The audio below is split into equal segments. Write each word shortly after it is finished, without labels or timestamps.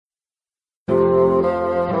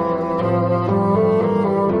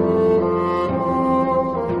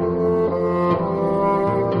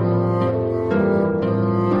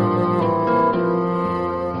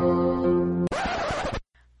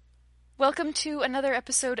to another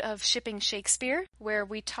episode of Shipping Shakespeare, where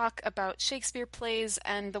we talk about Shakespeare plays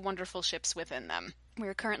and the wonderful ships within them.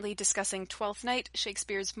 We're currently discussing Twelfth Night,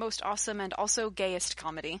 Shakespeare's most awesome and also gayest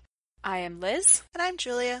comedy. I am Liz. And I'm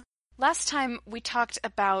Julia. Last time we talked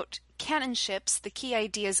about canon ships, the key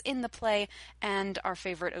ideas in the play, and our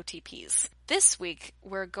favorite OTPs. This week,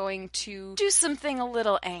 we're going to do something a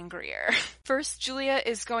little angrier. First, Julia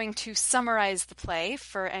is going to summarize the play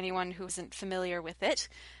for anyone who isn't familiar with it,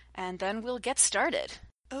 and then we'll get started.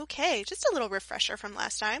 Okay, just a little refresher from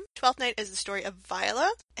last time. Twelfth Night is the story of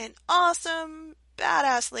Viola, an awesome,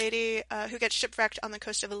 badass lady who gets shipwrecked on the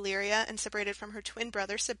coast of Illyria and separated from her twin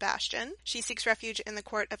brother Sebastian. She seeks refuge in the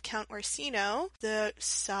court of Count Orsino, the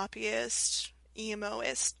soppiest,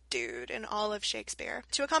 emo-est dude in all of Shakespeare.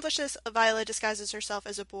 To accomplish this, Viola disguises herself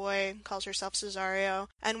as a boy, calls herself Cesario,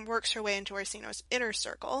 and works her way into Orsino's inner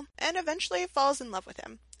circle, and eventually falls in love with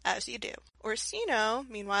him. As you do. Orsino,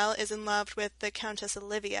 meanwhile, is in love with the Countess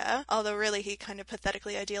Olivia, although really he kind of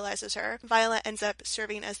pathetically idealizes her. Viola ends up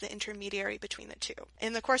serving as the intermediary between the two.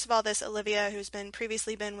 In the course of all this, Olivia, who's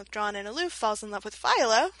previously been withdrawn and aloof, falls in love with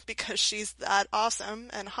Viola, because she's that awesome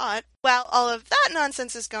and hot. While all of that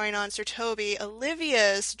nonsense is going on, Sir Toby,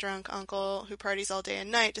 Olivia's drunk uncle, who parties all day and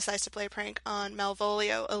night, decides to play a prank on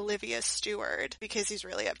Malvolio, Olivia's steward, because he's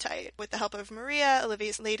really uptight. With the help of Maria,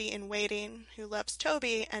 Olivia's lady-in-waiting, who loves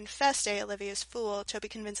Toby, and Feste, Olivia's fool, Toby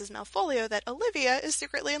convinces Malvolio that Olivia is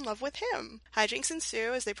secretly in love with him. Hijinks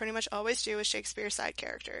ensue, as they pretty much always do with Shakespeare's side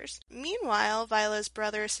characters. Meanwhile, Viola's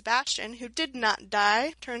brother Sebastian, who did not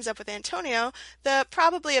die, turns up with Antonio,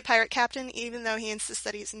 probably a pirate captain, even though he insists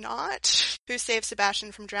that he's not, who saves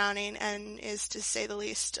Sebastian from drowning and is, to say the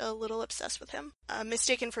least, a little obsessed with him.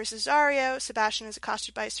 Mistaken for Cesario, Sebastian is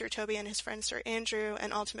accosted by Sir Toby and his friend Sir Andrew,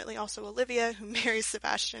 and ultimately also Olivia, who marries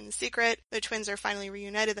Sebastian in secret. The twins are finally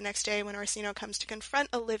reunited the next day when Orsino comes to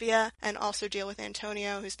confront Olivia and also deal with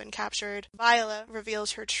Antonio, who's been captured. Viola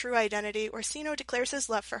reveals her true identity. Orsino declares his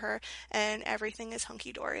love for her, and everything is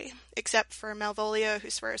hunky-dory, except for Malvolio, who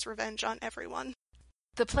swears revenge on everyone.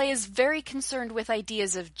 The play is very concerned with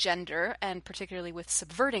ideas of gender, and particularly with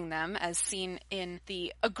subverting them, as seen in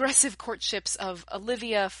the aggressive courtships of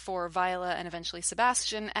Olivia for Viola and eventually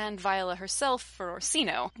Sebastian, and Viola herself for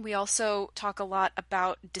Orsino. We also talk a lot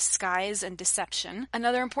about disguise and deception.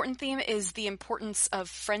 Another important theme is the importance of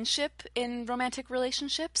friendship in romantic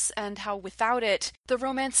relationships, and how without it, the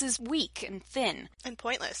romance is weak and thin. And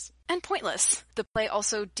pointless. The play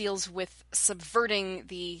also deals with subverting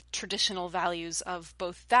the traditional values of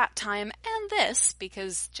both that time and this,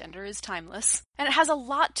 because gender is timeless. And it has a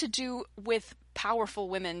lot to do with powerful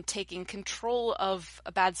women taking control of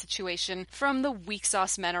a bad situation from the weak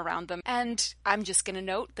sauce men around them. And I'm just going to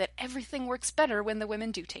note that everything works better when the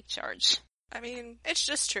women do take charge. I mean, it's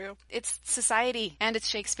just true. It's society, and it's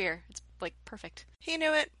Shakespeare. It's, perfect. He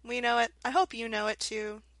knew it. We know it. I hope you know it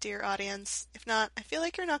too, dear audience. If not, I feel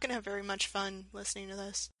like you're not going to have very much fun listening to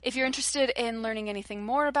this. If you're interested in learning anything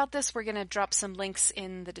more about this, we're going to drop some links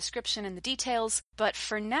in the description and the details. But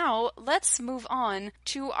for now, let's move on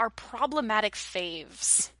to our problematic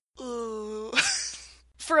faves. Ooh.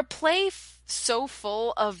 For a play so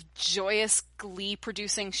full of joyous,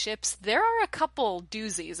 glee-producing ships, there are a couple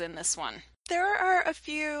doozies in this one. There are a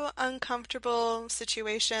few uncomfortable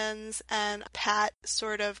situations and pat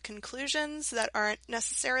sort of conclusions that aren't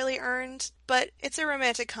necessarily earned, but it's a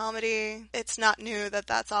romantic comedy. It's not new that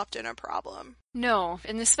that's often a problem. No,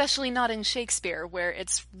 and especially not in Shakespeare, where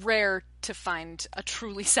it's rare to find a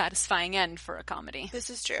truly satisfying end for a comedy. This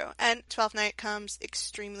is true, and Twelfth Night comes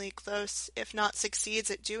extremely close, if not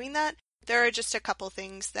succeeds at doing that. There are just a couple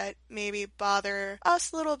things that maybe bother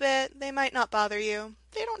us a little bit. They might not bother you.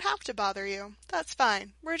 They don't have to bother you. That's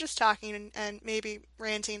fine. We're just talking and maybe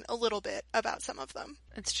ranting a little bit about some of them.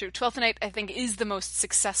 It's true. Twelfth Night, I think, is the most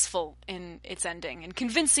successful in its ending and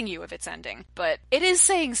convincing you of its ending. But it is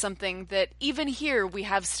saying something that even here we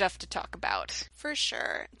have stuff to talk about. For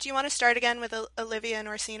sure. Do you want to start again with Olivia and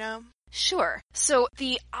Orsino? Sure. So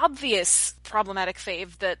the obvious problematic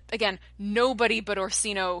fave that, again, nobody but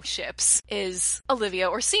Orsino ships is Olivia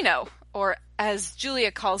Orsino, or as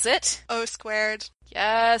Julia calls it, O squared.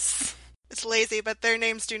 Yes. It's lazy, but their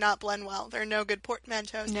names do not blend well. They're no good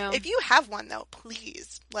portmanteaus. No. If you have one, though,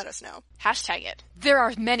 please let us know. Hashtag it. There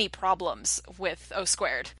are many problems with O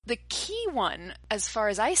Squared. The key one, as far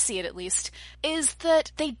as I see it at least, is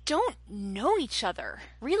that they don't know each other,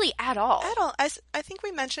 really at all. At all. As I think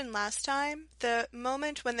we mentioned last time, the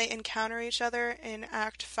moment when they encounter each other in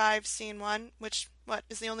Act 5, Scene 1, which,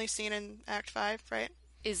 is the only scene in Act 5, right?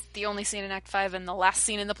 Is the only scene in Act 5 and the last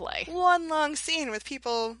scene in the play. One long scene with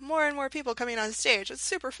more and more people coming on stage. It's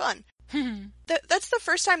super fun. That's the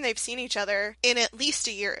first time they've seen each other in at least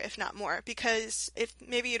a year, if not more, because if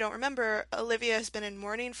maybe you don't remember, Olivia has been in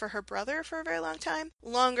mourning for her brother for a very long time.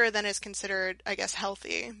 Longer than is considered, I guess,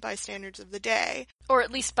 healthy by standards of the day. Or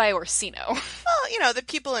at least by Orsino. Well, the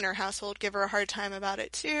people in her household give her a hard time about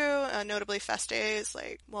it too. Notably, Feste is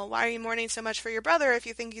like, well, why are you mourning so much for your brother if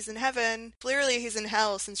you think he's in heaven? Clearly he's in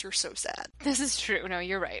hell since you're so sad. This is true. No,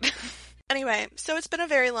 you're right. Anyway, so it's been a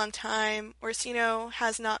very long time. Orsino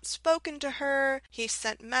has not spoken to her. He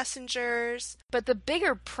sent messengers. But the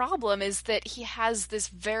bigger problem is that he has this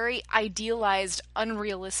very idealized,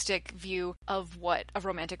 unrealistic view of what a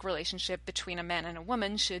romantic relationship between a man and a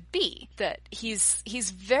woman should be. That he's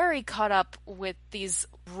very caught up with these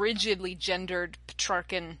rigidly gendered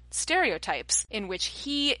Petrarchan stereotypes in which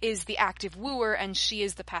he is the active wooer and she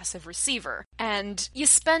is the passive receiver. And you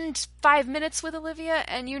spend 5 minutes with Olivia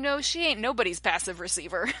and you know she ain't nobody's passive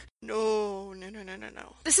receiver. No.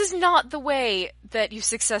 This is not the way that you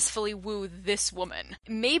successfully woo this woman.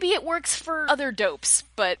 Maybe it works for other dopes,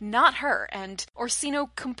 but not her. And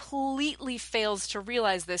Orsino completely fails to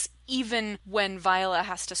realize this even when Viola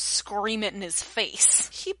has to scream it in his face.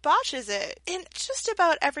 He botches it in just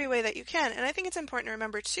about every way that you can. And I think it's important to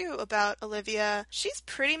remember, too, about Olivia. She's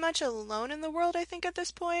pretty much alone in the world, I think, at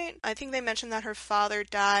this point. I think they mentioned that her father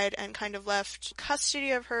died and kind of left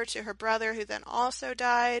custody of her to her brother, who then also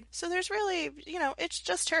died. So there's really, it's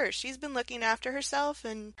just her. She's been looking after herself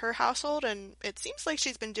and her household, and it seems like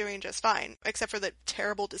she's been doing just fine, except for the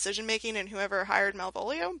terrible decision-making and whoever hired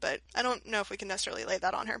Malvolio, but I don't know if we can necessarily lay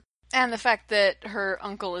that on her. And the fact that her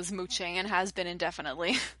uncle is mooching and has been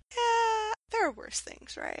indefinitely. Yeah, there are worse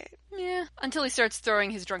things, right? Yeah, until he starts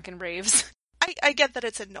throwing his drunken raves. I get that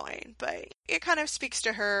it's annoying, but it kind of speaks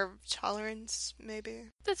to her tolerance, maybe.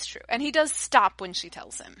 That's true. And he does stop when she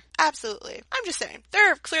tells him. Absolutely. I'm just saying,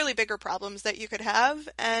 there are clearly bigger problems that you could have,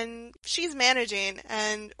 and she's managing,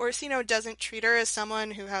 and Orsino doesn't treat her as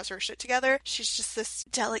someone who has her shit together. She's just this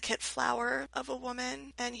delicate flower of a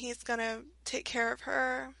woman, and he's gonna take care of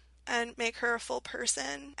her and make her a full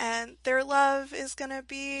person, and their love is gonna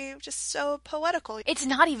be just so poetical. It's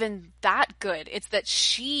not even that good. It's that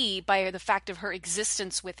she, by the fact of her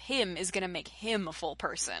existence with him, is gonna make him a full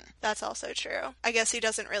person. That's also true. I guess he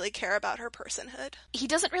doesn't really care about her personhood. He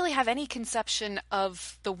doesn't really have any conception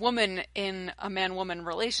of the woman in a man-woman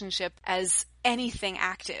relationship as anything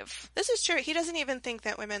active. This is true. He doesn't even think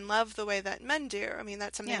that women love the way that men do. I mean,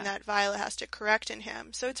 that's something that Viola has to correct in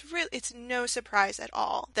him. So it's no surprise at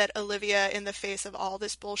all that Olivia, in the face of all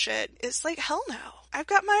this bullshit, is like, hell no. I've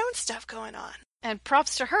got my own stuff going on. And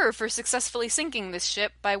props to her for successfully sinking this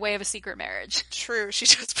ship by way of a secret marriage. True. She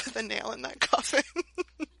just put the nail in that coffin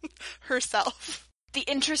herself. The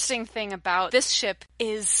interesting thing about this ship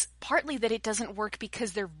is partly that it doesn't work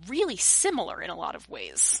because they're really similar in a lot of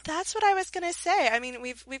ways. That's what I was going to say. I mean,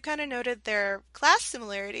 we've kind of noted their class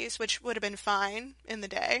similarities, which would have been fine in the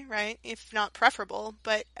day, right? If not preferable.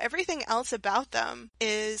 But everything else about them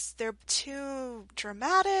is they're too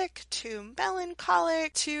dramatic, too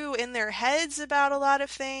melancholic, too in their heads about a lot of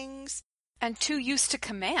things. And too used to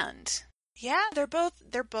command. Yeah, they're both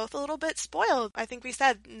a little bit spoiled. I think we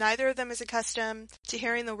said neither of them is accustomed to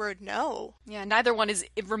hearing the word no. Yeah, neither one is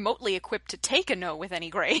remotely equipped to take a no with any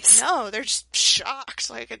grace. No, they're just shocked.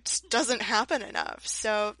 Like, it just doesn't happen enough.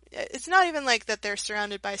 So it's not even like that they're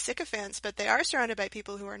surrounded by sycophants, but they are surrounded by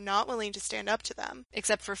people who are not willing to stand up to them.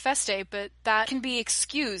 Except for Feste, but that can be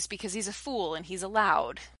excused because he's a fool and he's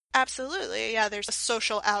allowed. Absolutely, yeah, there's a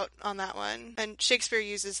social out on that one. And Shakespeare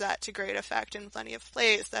uses that to great effect in plenty of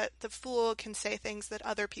plays, that the fool can say things that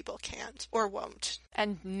other people can't, or won't.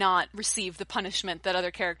 And not receive the punishment that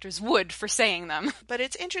other characters would for saying them. But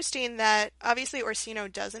it's interesting that, obviously, Orsino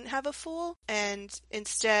doesn't have a fool, and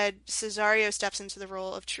instead, Cesario steps into the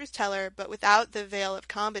role of truth-teller, but without the veil of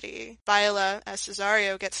comedy. Viola, as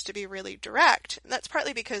Cesario, gets to be really direct. And that's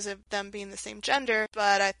partly because of them being the same gender,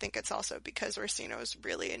 but I think it's also because Orsino is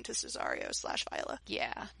really into Cesario/Viola.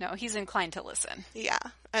 Yeah, no, he's inclined to listen. Yeah,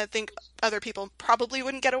 I think other people probably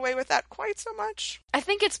wouldn't get away with that quite so much. I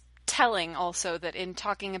think it's telling also that in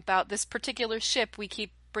talking about this particular ship, we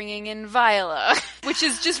keep bringing in Viola, which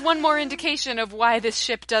is just one more indication of why this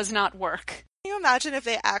ship does not work. Can you imagine if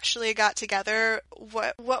they actually got together?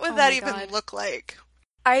 What would that even look like?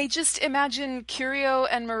 I just imagine Curio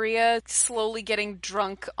and Maria slowly getting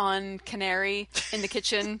drunk on Canary in the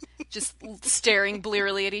kitchen, just staring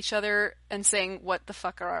blearily at each other and saying, what the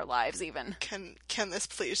fuck are our lives even? Can this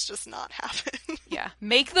please just not happen? Yeah.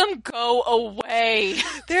 Make them go away.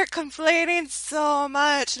 They're complaining so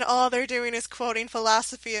much and all they're doing is quoting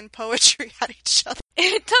philosophy and poetry at each other.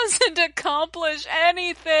 It doesn't accomplish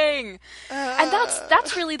anything. And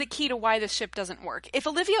that's really the key to why the ship doesn't work. If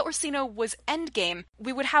Olivia Orsino was Endgame,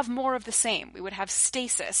 we would have more of the same. We would have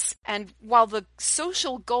stasis. And while the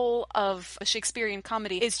social goal of a Shakespearean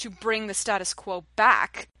comedy is to bring the status quo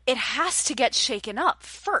back, it has to get shaken up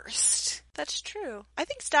first. That's true. I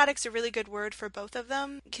think static's a really good word for both of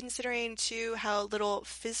them, considering, too, how little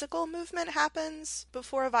physical movement happens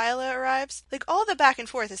before Viola arrives. Like, all the back and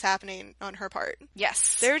forth is happening on her part.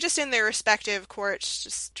 Yes. They're just in their respective courts,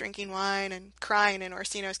 just drinking wine and crying in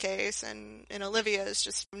Orsino's case, and Olivia's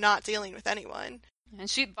just not dealing with anyone. And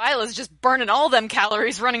Viola's just burning all them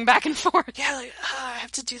calories running back and forth. Yeah, like, I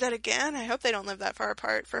have to do that again? I hope they don't live that far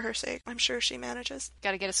apart for her sake. I'm sure she manages.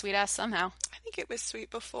 Gotta get a sweet ass somehow. I think it was sweet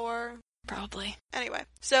before. Probably. Anyway,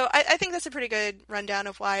 so I think that's a pretty good rundown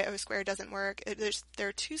of why O Square doesn't work.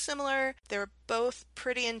 They're too similar. They're both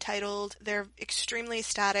pretty entitled. They're extremely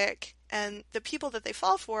static. And the people that they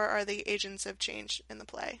fall for are the agents of change in the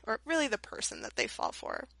play. Or really the person that they fall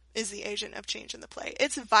for is the agent of change in the play.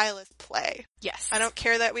 It's Viola's play. Yes. I don't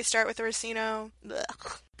care that we start with Orsino.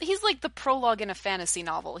 Ugh. He's like the prologue in a fantasy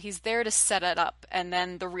novel. He's there to set it up, and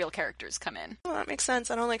then the real characters come in. Well, that makes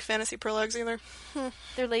sense. I don't like fantasy prologues either.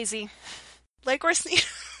 They're lazy. Like Orsino.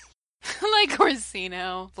 Like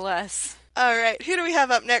Orsino. Bless. Alright, who do we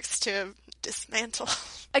have up next to dismantle?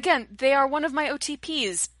 Again, they are one of my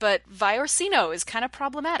OTPs, but Vi Orsino is kind of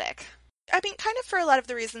problematic. I mean, kind of for a lot of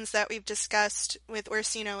the reasons that we've discussed with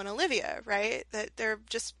Orsino and Olivia, right? That there are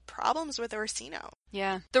just problems with Orsino.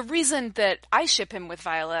 Yeah. The reason that I ship him with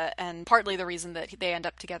Viola, and partly the reason that they end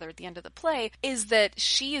up together at the end of the play, is that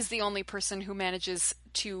she is the only person who manages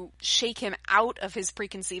to shake him out of his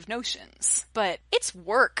preconceived notions. But it's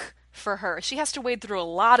work for her. She has to wade through a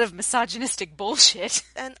lot of misogynistic bullshit.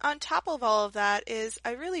 And on top of all of that is,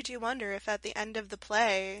 I really do wonder if at the end of the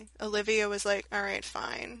play, Olivia was like, alright,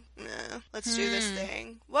 fine, let's do this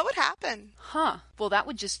thing. What would happen? Huh. Well, that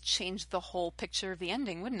would just change the whole picture of the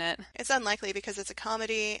ending, wouldn't it? It's unlikely because it's a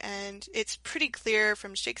comedy, and it's pretty clear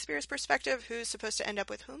from Shakespeare's perspective who's supposed to end up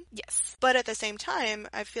with whom. Yes. But at the same time,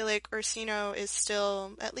 I feel like Orsino is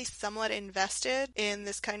still at least somewhat invested in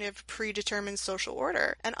this kind of predetermined social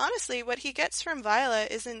order. And honestly, what he gets from Viola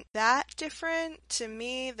isn't that different to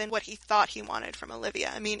me than what he thought he wanted from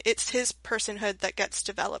Olivia. I mean, it's his personhood that gets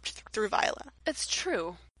developed through Viola. It's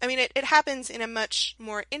true. I mean, it happens in a much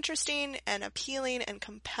more interesting and appealing and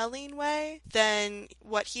compelling way than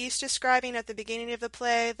what he's describing at the beginning of the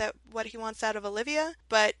play, that what he wants out of Olivia.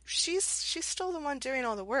 But she's still the one doing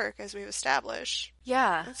all the work, as we've established.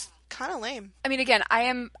 Yeah. That's kind of lame. I mean, again,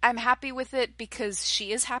 I'm happy with it because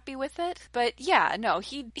she is happy with it. But yeah, no,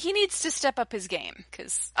 he needs to step up his game,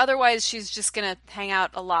 because otherwise she's just gonna hang out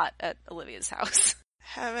a lot at Olivia's house.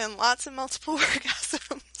 Having lots of multiple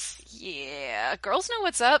orgasms. Yeah, girls know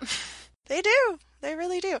what's up. They do. They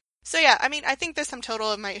really do. So yeah, I mean, I think the sum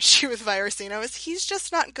total of my issue with Vi Orsino is he's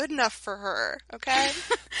just not good enough for her, okay?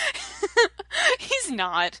 He's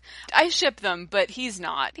not. I ship them, but he's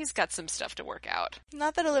not. He's got some stuff to work out.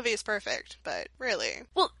 Not that Olivia's perfect, but really.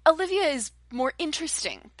 Well, Olivia is more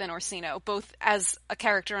interesting than Orsino, both as a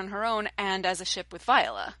character on her own and as a ship with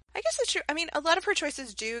Viola. I guess it's true. I mean, a lot of her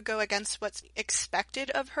choices do go against what's expected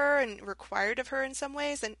of her and required of her in some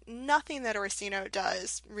ways, and nothing that Orsino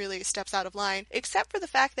does really steps out of line, except for the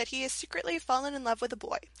fact that he has secretly fallen in love with a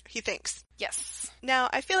boy, he thinks. Yes. Now,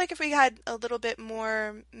 I feel like if we had a little bit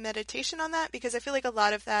more meditation on that, because I feel like a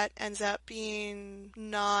lot of that ends up being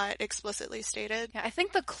not explicitly stated. Yeah, I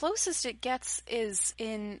think the closest it gets is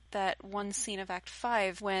in that one scene of Act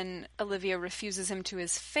 5 when Olivia refuses him to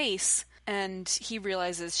his face and he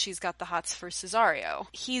realizes she's got the hots for Cesario.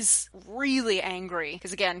 He's really angry,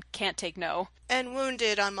 because again, can't take no. And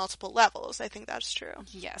wounded on multiple levels. I think that's true.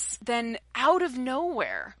 Yes. Then, out of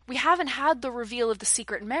nowhere, we haven't had the reveal of the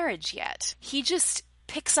secret marriage yet. He just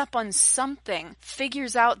picks up on something,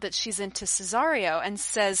 figures out that she's into Cesario, and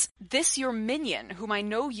says, "This your minion, whom I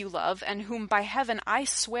know you love, and whom by heaven I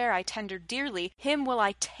swear I tender dearly, him will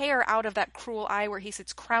I tear out of that cruel eye where he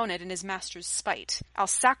sits crowned in his master's spite. I'll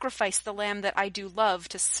sacrifice the lamb that I do love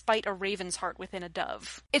to spite a raven's heart within a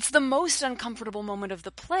dove." It's the most uncomfortable moment of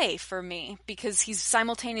the play for me, because he's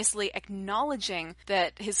simultaneously acknowledging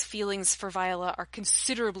that his feelings for Viola are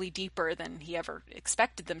considerably deeper than he ever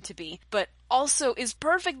expected them to be, but also is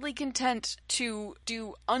perfectly content to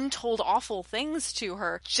do untold awful things to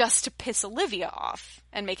her just to piss Olivia off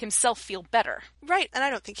and make himself feel better. Right, and I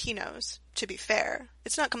don't think he knows. to be fair.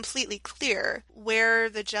 It's not completely clear where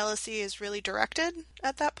the jealousy is really directed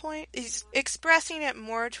at that point. He's expressing it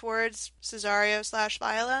more towards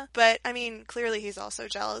Cesario/Viola, but I mean, clearly he's also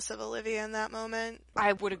jealous of Olivia in that moment.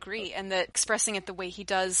 I would agree, and that expressing it the way he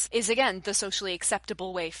does is, again, the socially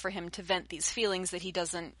acceptable way for him to vent these feelings that he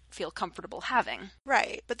doesn't feel comfortable having.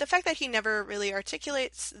 Right, but the fact that he never really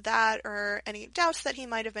articulates that or any doubts that he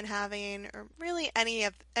might have been having or really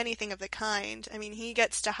anything of the kind. I mean, he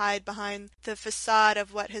gets to hide behind the facade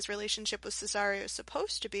of what his relationship with Cesario is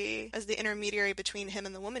supposed to be as the intermediary between him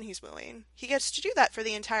and the woman he's wooing. He gets to do that for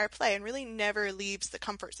the entire play and really never leaves the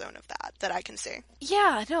comfort zone of that I can see.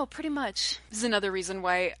 Yeah, no, pretty much. This is another reason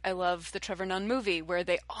why I love the Trevor Nunn movie, where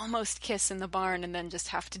they almost kiss in the barn and then just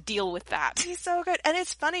have to deal with that. He's so good. And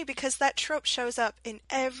it's funny because that trope shows up in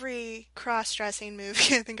every cross-dressing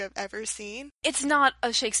movie I think I've ever seen. It's not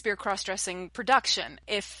a Shakespeare cross-dressing production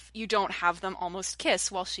if you don't have them almost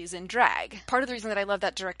kiss while she's in drag. Part of the reason that I love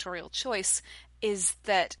that directorial choice is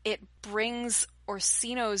that it brings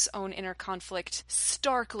Orsino's own inner conflict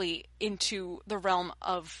starkly into the realm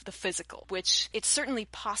of the physical, which it's certainly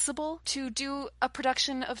possible to do a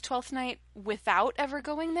production of Twelfth Night without ever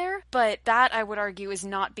going there, but that, I would argue, is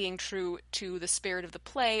not being true to the spirit of the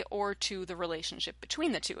play or to the relationship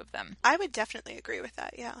between the two of them. I would definitely agree with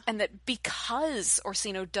that, yeah. And that because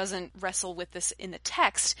Orsino doesn't wrestle with this in the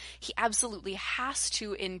text, he absolutely has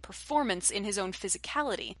to in performance, in his own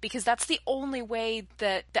physicality, because that's the only way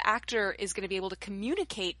that the actor is going to be able to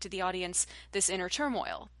communicate to the audience this inner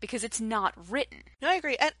turmoil, because it's not written. No, I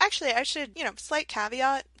agree. And actually, I should, slight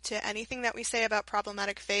caveat to anything that we say about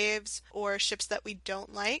problematic faves or ships that we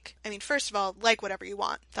don't like. I mean, first of all, like whatever you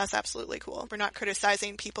want. That's absolutely cool. We're not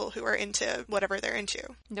criticizing people who are into whatever they're into.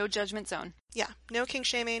 No judgment zone. Yeah, no king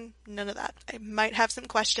shaming, none of that. I might have some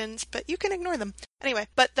questions, but you can ignore them. Anyway,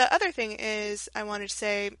 but the other thing is, I wanted to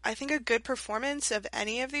say, I think a good performance of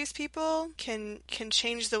any of these people can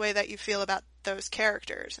change the way that you feel about those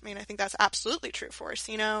characters. I mean, I think that's absolutely true for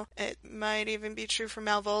Orsino. It might even be true for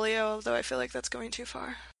Malvolio, although I feel like that's going too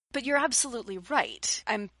far. But you're absolutely right.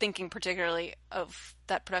 I'm thinking particularly of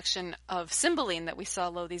that production of Cymbeline that we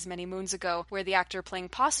saw these many moons ago, where the actor playing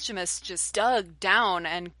Posthumus just dug down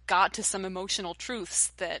and got to some emotional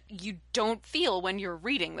truths that you don't feel when you're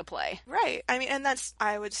reading the play. Right. I mean, and that's,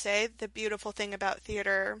 I would say, the beautiful thing about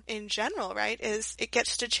theater in general, right, is it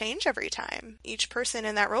gets to change every time. Each person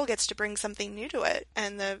in that role gets to bring something new to it.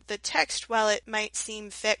 And the text, while it might seem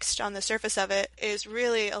fixed on the surface of it, is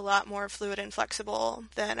really a lot more fluid and flexible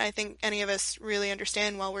than I think any of us really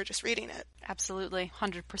understand while we're just reading it. Absolutely.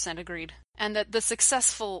 100% agreed. And that the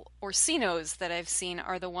successful Orsinos that I've seen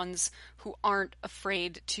are the ones who aren't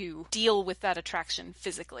afraid to deal with that attraction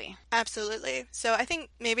physically. Absolutely. So I think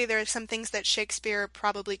maybe there are some things that Shakespeare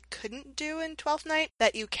probably couldn't do in Twelfth Night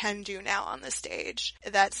that you can do now on the stage.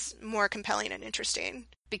 That's more compelling and interesting.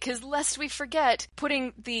 Because lest we forget,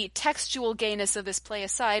 putting the textual gayness of this play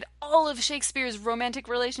aside, all of Shakespeare's romantic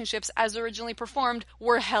relationships as originally performed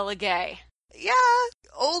were hella gay. Yeah,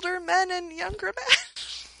 older men and younger men.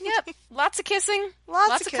 Yep, lots of kissing,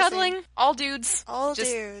 lots of cuddling, all dudes. All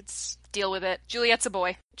just dudes. Deal with it. Juliet's a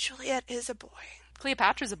boy. Juliet is a boy.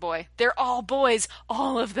 Cleopatra's a boy. They're all boys,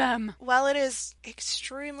 all of them. While it is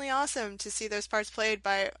extremely awesome to see those parts played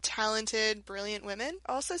by talented, brilliant women,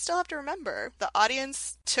 also still have to remember the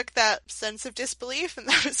audience took that sense of disbelief and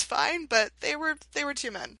that was fine, but they were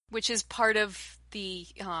two men. Which is part of the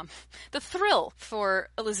thrill for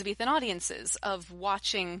Elizabethan audiences of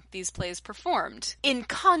watching these plays performed. In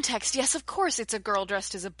context, yes, of course it's a girl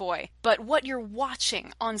dressed as a boy, but what you're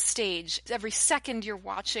watching on stage, every second you're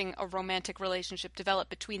watching a romantic relationship develop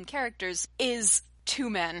between characters, is two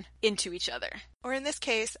men into each other. Or in this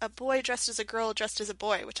case, a boy dressed as a girl dressed as a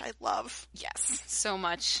boy, which I love. Yes, so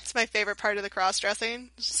much. It's my favorite part of the cross-dressing.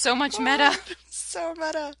 So much meta. So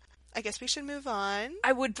meta. I guess we should move on.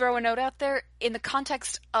 I would throw a note out there. In the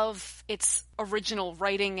context of its original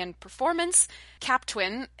writing and performance, Cap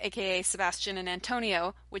Twin, aka Sebastian and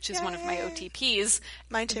Antonio, which is one of my OTPs,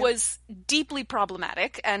 Mine too. Was deeply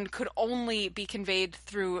problematic and could only be conveyed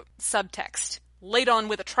through subtext. Laid on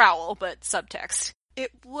with a trowel, but subtext.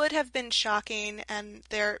 It would have been shocking, and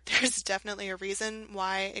there's definitely a reason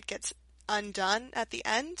why it gets undone at the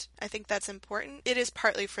end. I think that's important. It is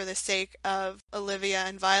partly for the sake of Olivia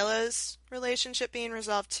and Viola's relationship being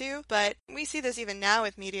resolved too, but we see this even now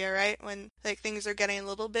with media, right? When things are getting a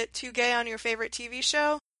little bit too gay on your favorite TV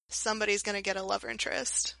show, somebody's gonna get a love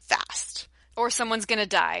interest fast. Or someone's gonna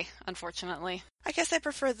die, unfortunately. I guess I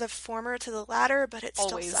prefer the former to the latter, but it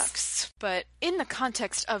Always. Still sucks. But in the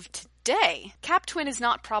context of today, Cap Twin is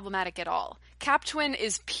not problematic at all. Cap Twin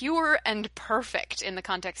is pure and perfect in the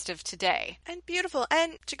context of today. And beautiful.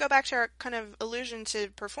 And to go back to our kind of allusion to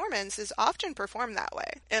performance, is often performed that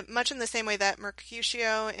way. Much in the same way that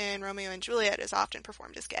Mercutio in Romeo and Juliet is often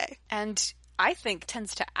performed as gay. And I think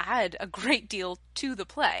tends to add a great deal to the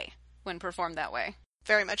play when performed that way.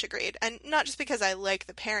 Very much agreed. And not just because I like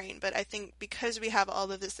the pairing, but I think because we have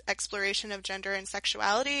all of this exploration of gender and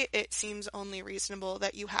sexuality, it seems only reasonable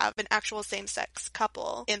that you have an actual same-sex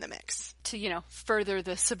couple in the mix. To, further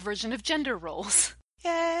the subversion of gender roles.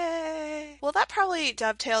 Yay! Well, that probably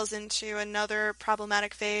dovetails into another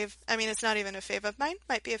problematic fave. I mean, it's not even a fave of mine.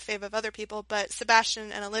 Might be a fave of other people, but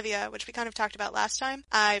Sebastian and Olivia, which we kind of talked about last time,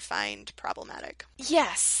 I find problematic.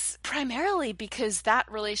 Yes, primarily because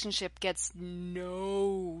that relationship gets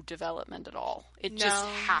no development at all. It just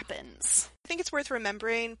happens. I think it's worth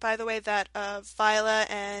remembering, by the way, that Viola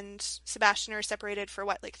and Sebastian are separated for,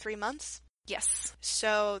 3 months? Yes.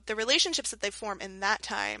 So the relationships that they form in that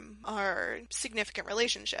time are significant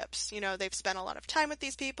relationships. They've spent a lot of time with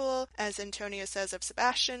these people. As Antonio says of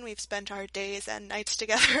Sebastian, we've spent our days and nights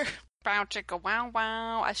together. Bow chicka wow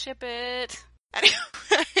wow, I ship it.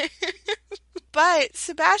 Anyway. But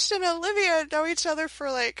Sebastian and Olivia know each other for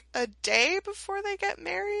a day before they get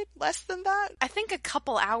married? Less than that? I think a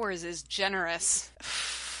couple hours is generous.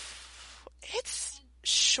 It's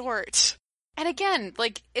short. And again,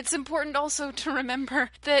 it's important also to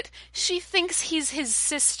remember that she thinks he's his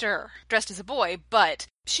sister, dressed as a boy, but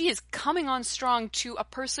she is coming on strong to a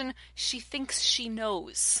person she thinks she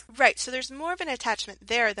knows. Right, so there's more of an attachment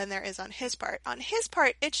there than there is on his part. On his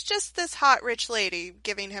part, it's just this hot rich lady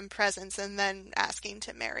giving him presents and then asking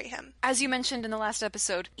to marry him. As you mentioned in the last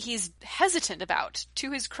episode, he's hesitant about,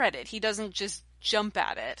 to his credit. He doesn't just jump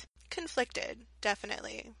at it. Conflicted,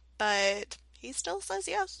 definitely. But he still says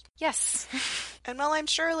yes. Yes. And while I'm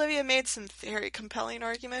sure Olivia made some very compelling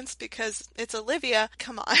arguments because it's Olivia,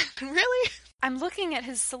 come on, really? I'm looking at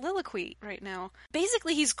his soliloquy right now.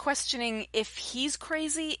 Basically, he's questioning if he's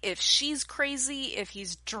crazy, if she's crazy, if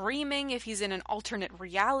he's dreaming, if he's in an alternate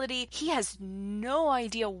reality. He has no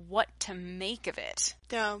idea what to make of it.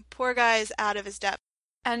 No, poor guy's out of his depth.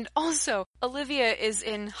 And also, Olivia is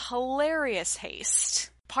in hilarious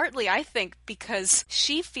haste. Partly, I think, because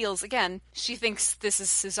she feels, again, she thinks this is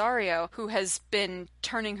Cesario, who has been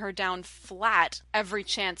turning her down flat every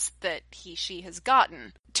chance that she has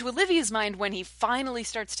gotten. To Olivia's mind, when he finally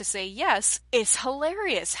starts to say yes, it's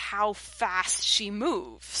hilarious how fast she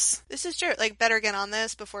moves. This is true. Better get on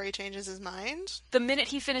this before he changes his mind. The minute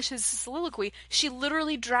he finishes his soliloquy, she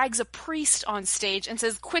literally drags a priest on stage and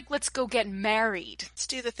says, "Quick, let's go get married." Let's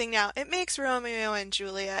do the thing now. It makes Romeo and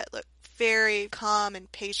Juliet look very calm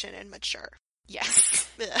and patient and mature. Yes.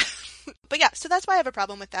 But yeah, so that's why I have a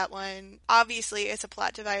problem with that one. Obviously, it's a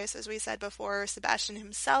plot device, as we said before. Sebastian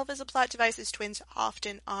himself is a plot device, as twins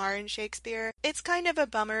often are in Shakespeare. It's kind of a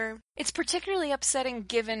bummer. It's particularly upsetting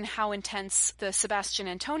given how intense the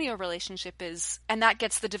Sebastian-Antonio relationship is, and that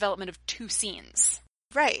gets the development of 2 scenes.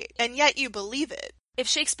 Right, and yet you believe it. If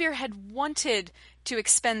Shakespeare had wanted to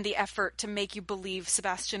expend the effort to make you believe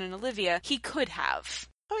Sebastian and Olivia, he could have.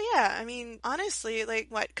 Oh yeah, I mean, honestly,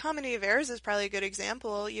 Comedy of Errors is probably a good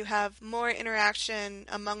example. You have more interaction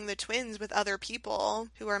among the twins with other people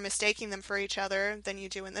who are mistaking them for each other than you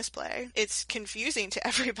do in this play. It's confusing to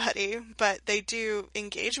everybody, but they do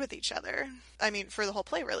engage with each other. I mean, for the whole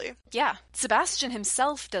play, really. Yeah, Sebastian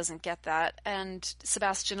himself doesn't get that, and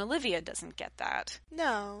Sebastian Olivia doesn't get that.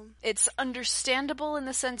 No. It's understandable in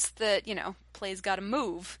the sense that, plays gotta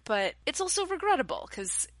move, but it's also regrettable,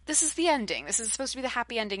 because this is the ending. This is supposed to be the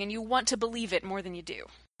happy ending, and you want to believe it more than you do.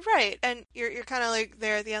 Right, and you're kind of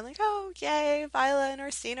there at the end, oh, yay, Viola and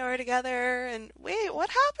Orsino are together, and wait, what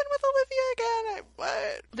happened with Olivia again?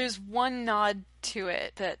 What? There's one nod to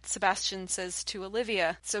it that Sebastian says to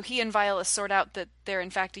Olivia, so he and Viola sort out that they're in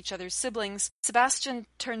fact each other's siblings. Sebastian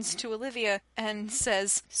turns to Olivia and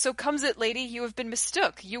says, "So comes it, lady, you have been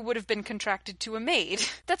mistook. You would have been contracted to a maid."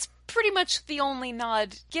 That's pretty much the only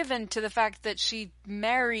nod given to the fact that she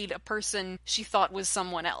married a person she thought was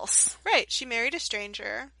someone else. Right, she married a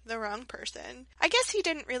stranger, the wrong person. I guess he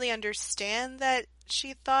didn't really understand that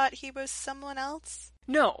she thought he was someone else.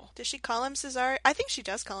 No. Does she call him Cesario? I think she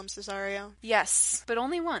does call him Cesario. Yes, but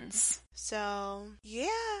only once. So,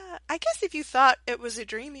 yeah. I guess if you thought it was a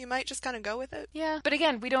dream, you might just kind of go with it. Yeah, but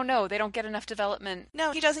again, we don't know. They don't get enough development.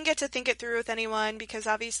 No, he doesn't get to think it through with anyone, because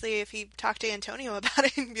obviously if he talked to Antonio about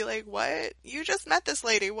it, he'd be like, what? You just met this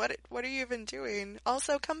lady. What are you even doing?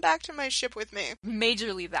 Also, come back to my ship with me.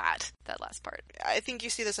 Majorly that last part. I think you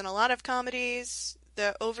see this in a lot of comedies.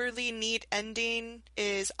 The overly neat ending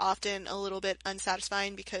is often a little bit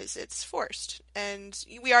unsatisfying because it's forced. And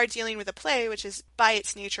we are dealing with a play which is by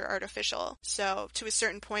its nature artificial. So to a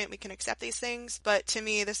certain point we can accept these things, but to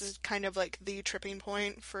me this is kind of like the tripping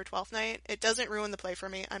point for Twelfth Night. It doesn't ruin the play for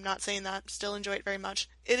me. I'm not saying that. Still enjoy it very much.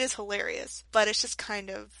 It is hilarious, but it's just kind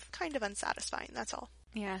of unsatisfying, that's all.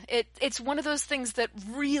 Yeah, it's one of those things that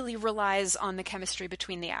really relies on the chemistry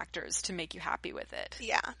between the actors to make you happy with it.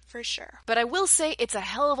 Yeah, for sure. But I will say it's a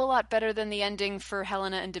hell of a lot better than the ending for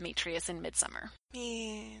Helena and Demetrius in Midsummer.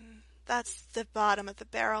 That's the bottom of the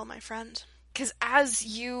barrel, my friend. Because as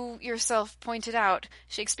you yourself pointed out,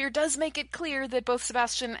 Shakespeare does make it clear that both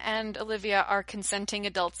Sebastian and Olivia are consenting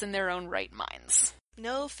adults in their own right minds.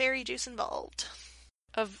 No fairy juice involved.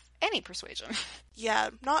 Of any persuasion. Yeah,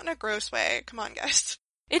 not in a gross way. Come on, guys.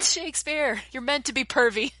 It's Shakespeare. You're meant to be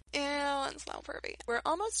pervy. Ew, it's not pervy. We're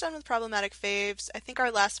almost done with problematic faves. I think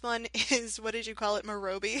our last one is, what did you call it,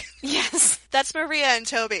 Morobi? Yes. That's Maria and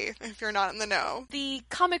Toby, if you're not in the know. The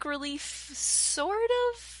comic relief sort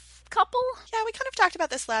of couple? Yeah, we kind of talked about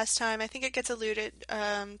this last time. I think it gets alluded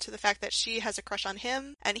to the fact that she has a crush on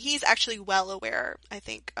him, and he's actually well aware, I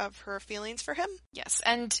think, of her feelings for him. Yes,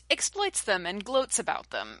 and exploits them and gloats about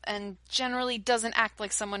them, and generally doesn't act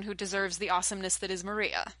like someone who deserves the awesomeness that is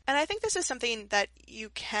Maria. And I think this is something that you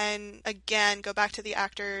can, again, go back to the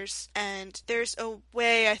actors, and there's a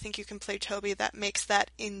way I think you can play Toby that makes that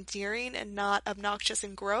endearing and not obnoxious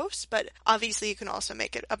and gross, but obviously you can also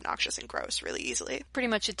make it obnoxious and gross really easily. Pretty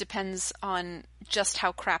much it depends on just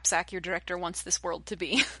how crapsack your director wants this world to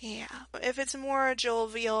be. Yeah. If it's more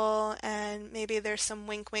jovial and maybe there's some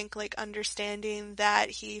wink-wink, like understanding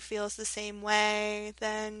that he feels the same way,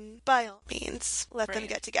 then by all means, let them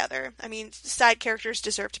get together. I mean, side characters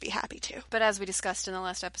deserve to be happy too. But as we discussed in the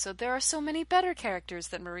last episode, there are so many better characters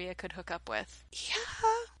that Maria could hook up with.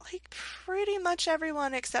 Yeah, like pretty much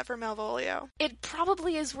everyone except for Malvolio. It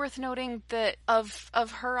probably is worth noting that of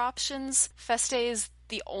her options, Feste is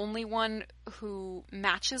the only one who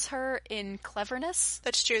matches her in cleverness.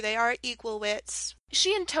 That's true, they are equal wits.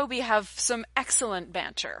 She and Toby have some excellent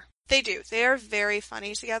banter. They do. They are very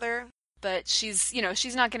funny together. But she's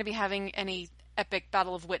not going to be having any epic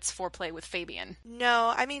battle of wits foreplay with Fabian.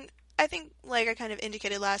 No, I mean, I think, like I kind of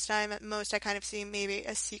indicated last time, at most I kind of see maybe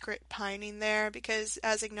a secret pining there, because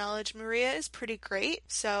as acknowledged, Maria is pretty great.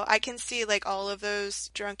 So I can see like all of those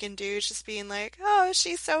drunken dudes just being like, oh,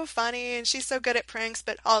 she's so funny and she's so good at pranks,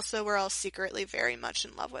 but also we're all secretly very much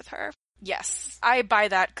in love with her. Yes, I buy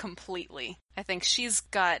that completely. I think she's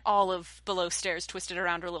got all of Below Stairs twisted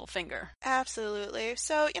around her little finger. Absolutely.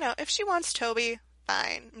 So, if she wants Toby,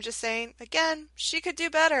 fine. I'm just saying, again, she could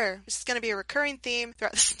do better. This is going to be a recurring theme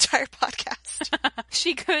throughout this entire podcast.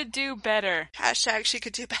 She could do better. Hashtag she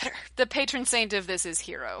could do better. The patron saint of this is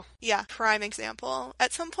Hero. Yeah, prime example.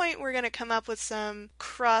 At some point, we're going to come up with some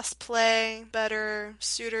cross-play, better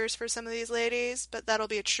suitors for some of these ladies, but that'll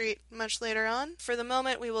be a treat much later on. For the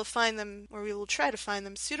moment, we will find them, or we will try to find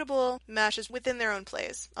them, suitable matches within their own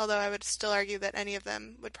plays, although I would still argue that any of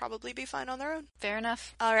them would probably be fine on their own. Fair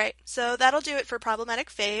enough. Alright, so that'll do it for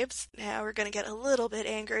problematic faves. Now we're going to get a little bit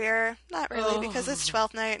angrier. Not really, because it's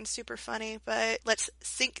 12th Night and super funny, but let's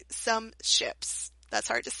sink some ships. That's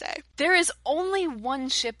hard to say. There is only one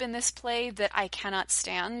ship in this play that I cannot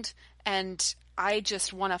stand, and I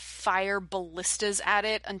just want to fire ballistas at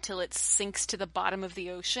it until it sinks to the bottom of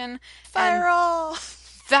the ocean. Fire all!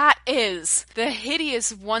 That is the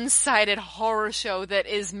hideous one-sided horror show that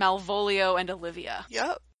is Malvolio and Olivia.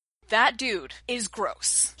 Yep. That dude is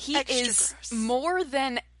gross. He Extra is gross. more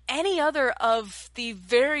than any other of the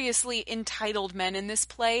variously entitled men in this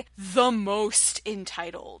play, the most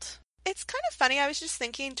entitled. It's kind of funny, I was just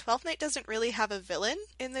thinking, 12th Night doesn't really have a villain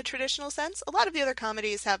in the traditional sense. A lot of the other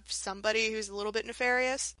comedies have somebody who's a little bit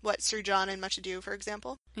nefarious. What, Sir John in Much Ado, for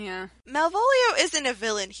example? Yeah. Malvolio isn't a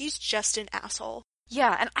villain, he's just an asshole.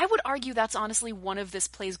 Yeah, and I would argue that's honestly one of this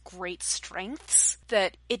play's great strengths,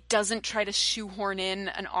 that it doesn't try to shoehorn in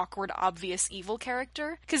an awkward, obvious evil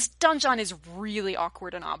character, because Don John is really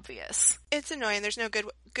awkward and obvious. It's annoying, there's no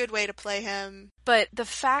good way to play him. But the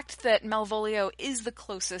fact that Malvolio is the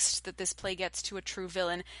closest that this play gets to a true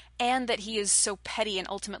villain, and that he is so petty and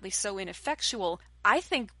ultimately so ineffectual, I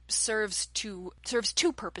think serves two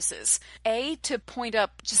purposes. A, to point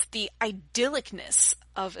up just the idyllicness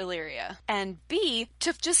of Illyria, and B,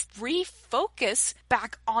 to just refocus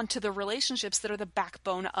back onto the relationships that are the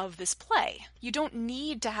backbone of this play. You don't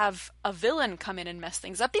need to have a villain come in and mess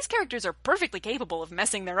things up. These characters are perfectly capable of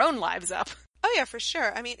messing their own lives up. Oh yeah, for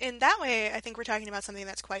sure. I mean, in that way, I think we're talking about something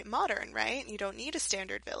that's quite modern, right? You don't need a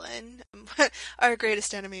standard villain. Our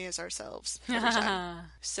greatest enemy is ourselves every time.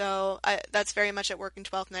 So that's very much at work in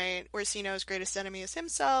Twelfth Night. Orsino's greatest enemy is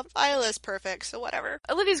himself. Viola is perfect, so whatever.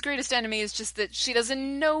 Olivia's greatest enemy is just that she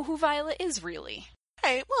doesn't know who Viola is, really.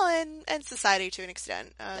 Right, well, and society to an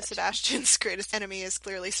extent. Sebastian's greatest enemy is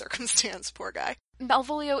clearly circumstance, poor guy.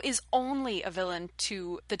 Malvolio is only a villain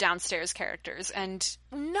to the downstairs characters, and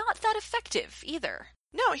not that effective either.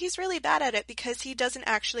 No, he's really bad at it because he doesn't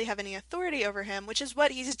actually have any authority over him, which is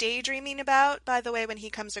what he's daydreaming about, by the way, when he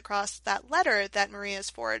comes across that letter that Maria's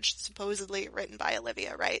forged, supposedly written by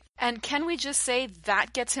Olivia, right? And can we just say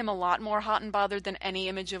that gets him a lot more hot and bothered than any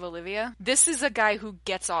image of Olivia? This is a guy who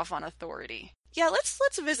gets off on authority. Yeah, let's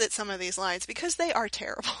visit some of these lines because they are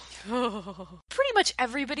terrible. Pretty much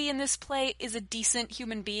everybody in this play is a decent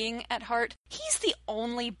human being at heart. He's the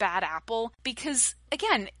only bad apple because,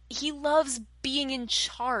 again, he loves being in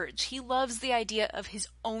charge. He loves the idea of his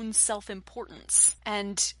own self-importance.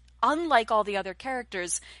 And unlike all the other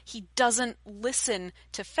characters, he doesn't listen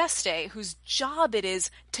to Feste, whose job it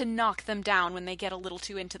is to knock them down when they get a little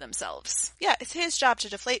too into themselves. Yeah, it's his job to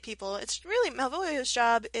deflate people. It's really Malvolio's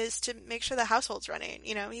job is to make sure the household's running.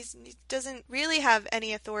 You know, he doesn't really have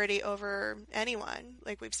any authority over anyone,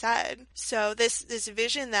 like we've said. So this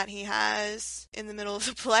vision that he has in the middle of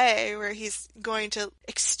the play, where he's going to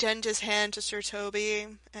extend his hand to Sir Toby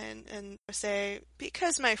and say,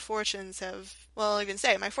 because my fortunes have, well, I'll even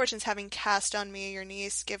say, my fortunes having cast on me, your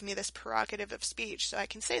niece, give me this prerogative of speech, so I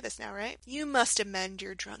can say this now, right? You must amend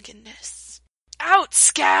your drunkenness. Out,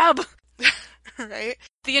 scab! Right?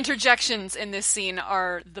 The interjections in this scene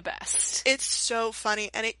are the best. It's so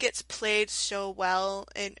funny, and it gets played so well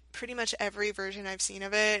in pretty much every version I've seen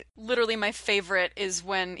of it. Literally my favorite is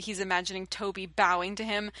when he's imagining Toby bowing to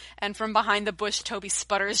him, and from behind the bush, Toby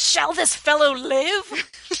sputters, "Shall this fellow live?"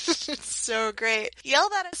 It's so great. Yell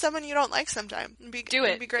that at someone you don't like sometime. Do it.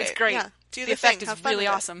 It'd be great. It's great. Yeah. Do the effect is really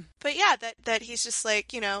awesome. But yeah, that he's just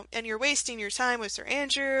like, you know, and you're wasting your time with Sir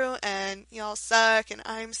Andrew, and y'all suck, and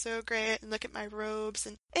I'm so great, and look at my robes.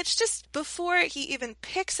 And it's just, before he even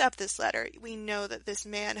picks up this letter, we know that this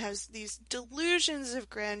man has these delusions of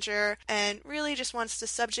grandeur, and really just wants to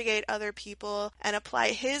subjugate other people, and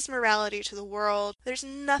apply his morality to the world. There's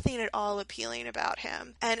nothing at all appealing about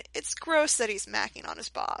him. And it's gross that he's macking on his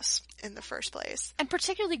boss in the first place. And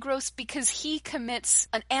particularly gross because he commits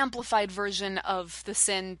an amplified version of the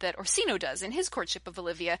sin that Orsino does in his courtship of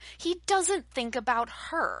Olivia. He doesn't think about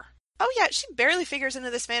her. Oh yeah, she barely figures into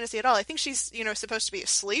this fantasy at all. I think she's, you know, supposed to be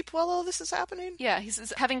asleep while all this is happening. Yeah, he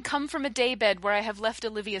says, having come from a daybed where I have left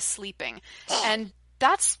Olivia sleeping. And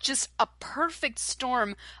that's just a perfect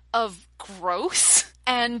storm of gross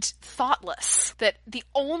and thoughtless. That the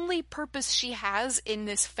only purpose she has in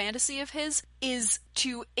this fantasy of his is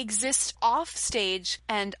to exist off stage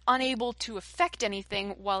and unable to affect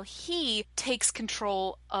anything while he takes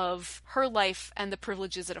control of her life and the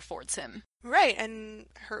privileges it affords him. Right, and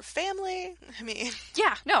her family, I mean...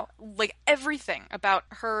 Yeah, no, like everything about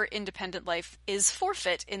her independent life is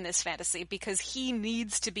forfeit in this fantasy because he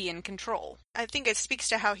needs to be in control. I think it speaks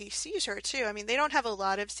to how he sees her, too. I mean, they don't have a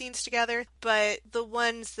lot of scenes together, but the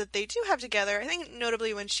ones that they do have together, I think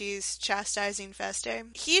notably when she's chastising Feste,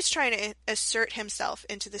 he's trying to assert himself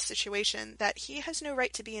into the situation that he has no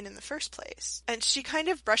right to be in the first place. And she kind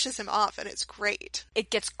of brushes him off, and it's great. It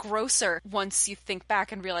gets grosser once you think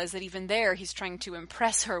back and realize that even there, he's trying to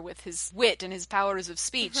impress her with his wit and his powers of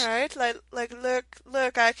speech. Right? Like,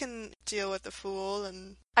 look, I can deal with the fool,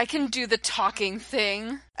 and I can do the talking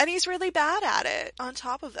thing. And he's really bad at it, on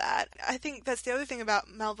top of that. I think that's the other thing about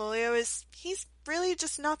Malvolio is he's really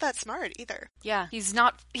just not that smart either. Yeah, he's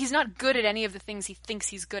not good at any of the things he thinks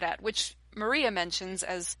he's good at, which Maria mentions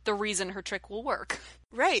as the reason her trick will work.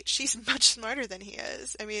 Right, she's much smarter than he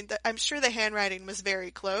is. I mean, I'm sure the handwriting was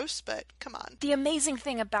very close, but come on. The amazing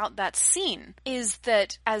thing about that scene is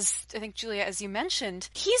that, as I think, Julia, as you mentioned,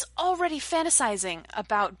 he's already fantasizing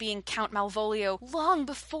about being Count Malvolio long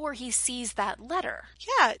before he sees that letter.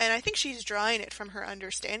 Yeah, and I think she's drawing it from her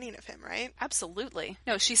understanding of him, right? Absolutely.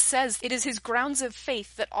 No, she says, it is his grounds of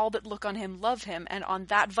faith that all that look on him love him, and on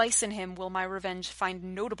that vice in him will my revenge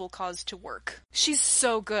find notable cause to work. She's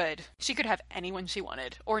so good. She could have anyone she wanted.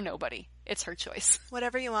 Or nobody. It's her choice.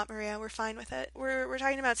 Whatever you want, Maria. We're fine with it. We're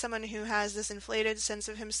talking about someone who has this inflated sense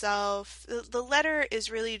of himself. The letter is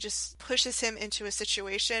really just pushes him into a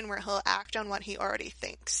situation where he'll act on what he already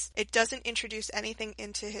thinks. It doesn't introduce anything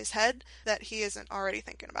into his head that he isn't already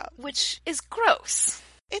thinking about. Which is gross.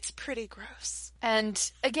 It's pretty gross.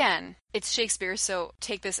 And again, it's Shakespeare, so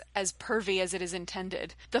take this as pervy as it is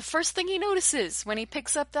intended. The first thing he notices when he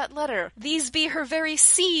picks up that letter, these be her very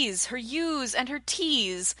C's, her U's, and her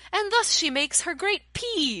T's, and thus she makes her great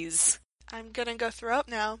P's. I'm gonna go throw up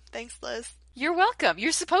now. Thanks, Liz. You're welcome.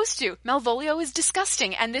 You're supposed to. Malvolio is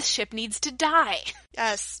disgusting, and this ship needs to die.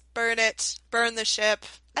 Yes, burn it. Burn the ship.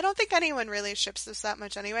 I don't think anyone really ships this that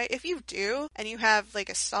much anyway. If you do, and you have like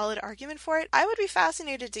a solid argument for it, I would be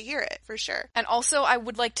fascinated to hear it, for sure. And also, I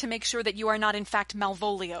would like to make sure that you are not in fact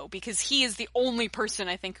Malvolio, because he is the only person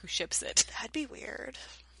I think who ships it. That'd be weird.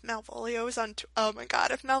 Malvolio is on... Oh my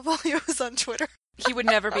god, if Malvolio was on Twitter... He would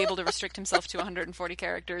never be able to restrict himself to 140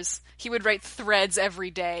 characters. He would write threads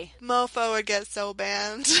every day. Mofo would get so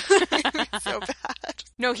banned. So bad.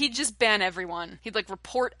 No, he'd just ban everyone. He'd,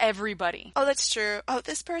 report everybody. Oh, that's true. Oh,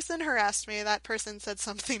 this person harassed me. That person said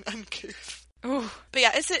something uncouth. Ooh. But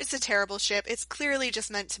yeah, it's a terrible ship. It's clearly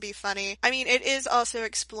just meant to be funny. I mean, it is also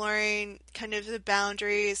exploring kind of the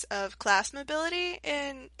boundaries of class mobility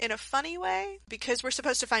in a funny way, because we're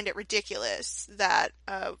supposed to find it ridiculous that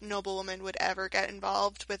a noblewoman would ever get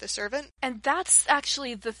involved with a servant. And that's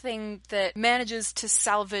actually the thing that manages to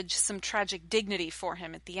salvage some tragic dignity for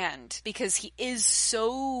him at the end, because he is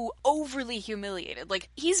so overly humiliated.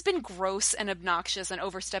 He's been gross and obnoxious and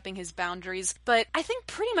overstepping his boundaries, but I think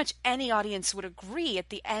pretty much any audience would agree at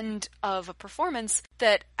the end of a performance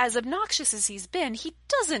that as obnoxious as he's been, he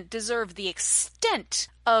doesn't deserve the extent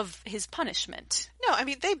of his punishment. No, I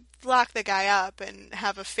mean, they lock the guy up and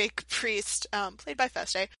have a fake priest, played by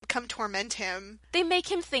Feste, come torment him. They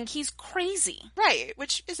make him think he's crazy. Right,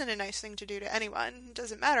 which isn't a nice thing to do to anyone. It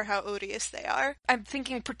doesn't matter how odious they are. I'm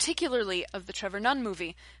thinking particularly of the Trevor Nunn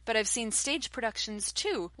movie, but I've seen stage productions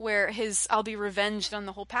too, where his I'll be revenged on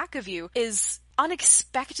the whole pack of you is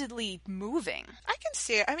unexpectedly moving. I can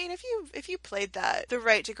see it. I mean, if you played that, the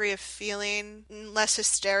right degree of feeling, less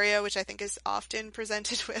hysteria, which I think is often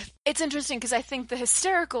presented with. It's interesting because I think the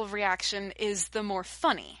hysterical reaction is the more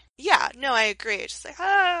funny. Yeah, no, I agree. It's just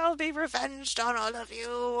I'll be revenged on all of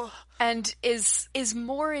you. And is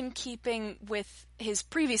more in keeping with his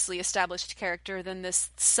previously established character than this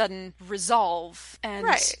sudden resolve. And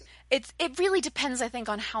right. It really depends, I think,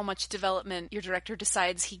 on how much development your director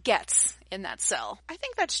decides he gets in that cell. I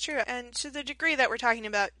think that's true, and to the degree that we're talking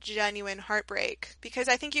about genuine heartbreak, because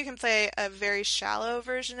I think you can play a very shallow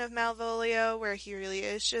version of Malvolio, where he really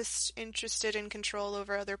is just interested in control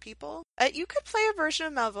over other people. You could play a version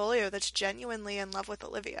of Malvolio that's genuinely in love with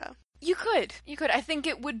Olivia. You could. I think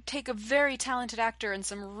it would take a very talented actor and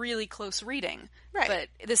some really close reading. Right.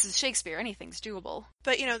 But this is Shakespeare. Anything's doable.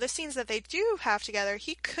 But, the scenes that they do have together,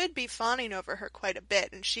 he could be fawning over her quite a bit,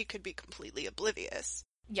 and she could be completely oblivious.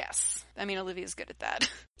 Yes. I mean, Olivia's good at that.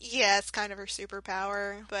 Yeah, it's kind of her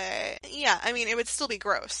superpower. But, yeah, I mean, it would still be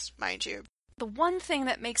gross, mind you. The one thing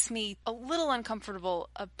that makes me a little uncomfortable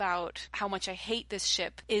about how much I hate this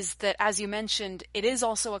ship is that, as you mentioned, it is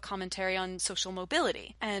also a commentary on social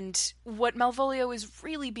mobility. And what Malvolio is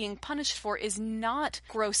really being punished for is not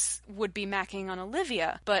gross would-be macking on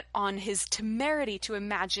Olivia, but on his temerity to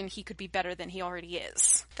imagine he could be better than he already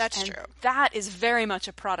is. That's true. That is very much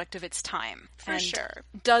a product of its time. For sure.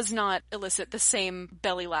 Does not elicit the same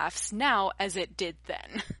belly laughs now as it did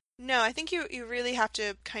then. No, I think you really have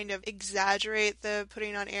to kind of exaggerate the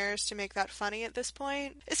putting on airs to make that funny at this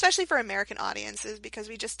point, especially for American audiences, because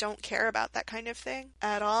we just don't care about that kind of thing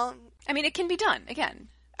at all. I mean, it can be done, again.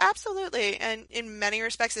 Absolutely, and in many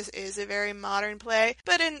respects this is a very modern play,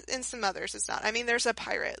 but in some others it's not. I mean, there's a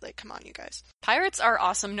pirate, come on, you guys. Pirates are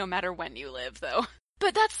awesome no matter when you live, though.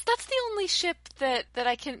 But that's the only ship that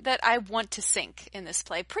I want to sink in this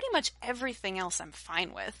play. Pretty much everything else I'm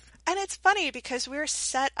fine with. And it's funny because we're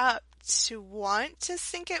set up to want to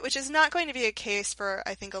sink it, which is not going to be a case for,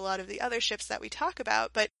 I think, a lot of the other ships that we talk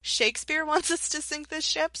about, but Shakespeare wants us to sink this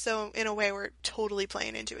ship, so in a way we're totally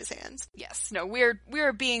playing into his hands. Yes, no,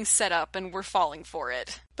 we're being set up and we're falling for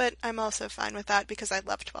it. But I'm also fine with that because I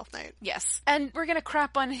love Twelfth Night. Yes, and we're gonna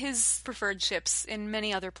crap on his preferred ships in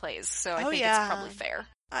many other plays, so I think it's probably fair.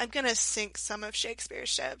 I'm gonna sink some of Shakespeare's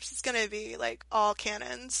ships. It's gonna be all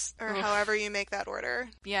cannons, or however you make that order.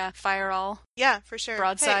 Yeah, fire all. Yeah, for sure.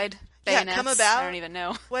 Broadside, bayonets, yeah, come about. I don't even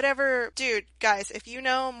know. Whatever. Dude, guys, if you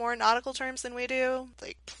know more nautical terms than we do,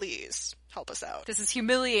 please help us out. This is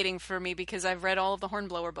humiliating for me because I've read all of the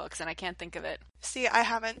Hornblower books and I can't think of it. See, I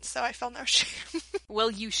haven't, so I feel no shame. Well,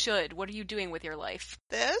 you should. What are you doing with your life?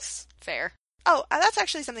 This? Fair. Oh, that's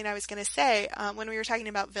actually something I was going to say when we were talking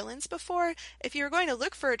about villains before. If you were going to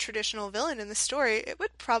look for a traditional villain in the story, it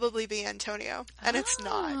would probably be Antonio, and it's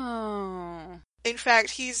not. Oh. In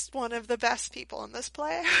fact, he's one of the best people in this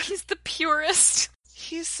play. He's the purest.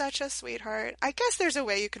 He's such a sweetheart. I guess there's a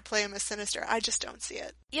way you could play him as sinister. I just don't see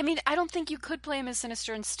it. I mean, I don't think you could play him as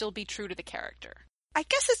sinister and still be true to the character. I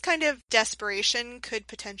guess his kind of desperation could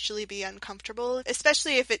potentially be uncomfortable,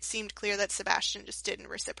 especially if it seemed clear that Sebastian just didn't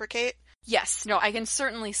reciprocate. Yes, no, I can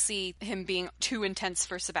certainly see him being too intense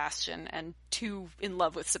for Sebastian and too in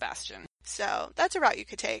love with Sebastian. So, that's a route you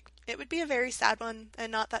could take. It would be a very sad one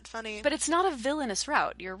and not that funny. But it's not a villainous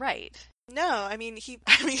route, you're right. No, I mean,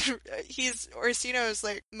 he's Orsino's,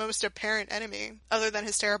 like, most apparent enemy, other than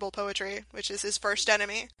his terrible poetry, which is his first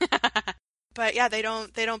enemy. But yeah, they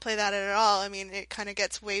don't play that at all. I mean, it kind of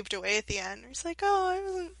gets waved away at the end. It's like, oh, I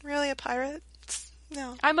wasn't really a pirate.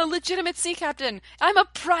 No. I'm a legitimate sea captain. I'm a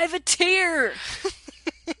privateer.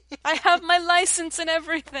 I have my license and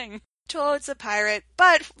everything. Toad's a pirate,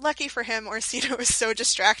 but lucky for him, Orsino is so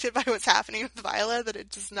distracted by what's happening with Viola that it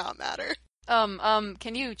does not matter.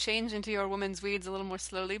 Can you change into your woman's weeds a little more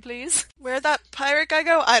slowly, please? Where'd that pirate guy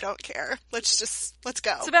go? I don't care. Let's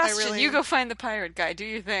go. Sebastian, you go find the pirate guy. Do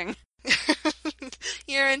your thing.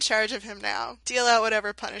 You're in charge of him now. Deal out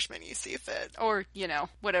whatever punishment you see fit. Or,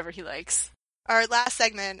 whatever he likes. Our last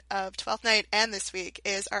segment of 12th Night and this week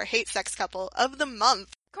is our hate sex couple of the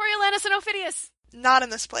month. Coriolanus and Ophidius! Not in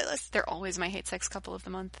this playlist. They're always my hate sex couple of the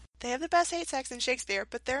month. They have the best hate sex in Shakespeare,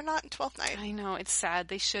 but they're not in 12th Night. I know, it's sad.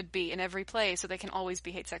 They should be in every play, so they can always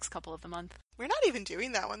be hate sex couple of the month. We're not even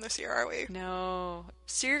doing that one this year, are we? No.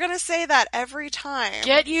 So you're gonna say that every time.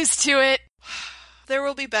 Get used to it! There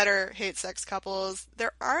will be better hate sex couples.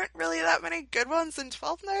 There aren't really that many good ones in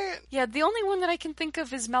 12th Night. Yeah, the only one that I can think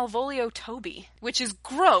of is Malvolio Toby, which is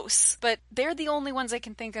gross, but they're the only ones I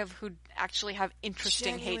can think of who actually have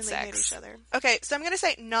interesting hate sex. Hate each other. Okay, so I'm gonna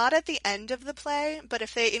say not at the end of the play, but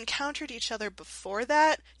if they encountered each other before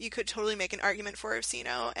that, you could totally make an argument for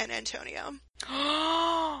Orsino and Antonio.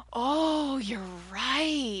 Oh, you're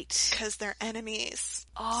right. Because they're enemies.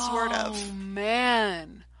 Oh, sort of. Oh,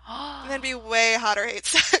 man. And that'd be way hotter hate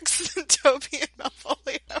sex than Toby and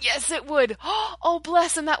Malvolio. Yes, it would. Oh,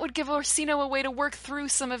 bless, and that would give Orsino a way to work through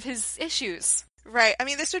some of his issues. Right. I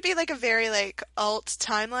mean, this would be like a very, like, alt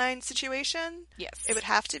timeline situation. Yes. It would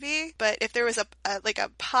have to be. But if there was a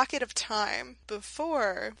pocket of time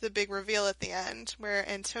before the big reveal at the end where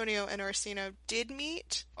Antonio and Orsino did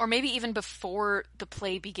meet. Or maybe even before the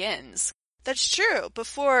play begins. That's true.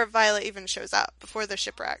 Before Viola even shows up. Before the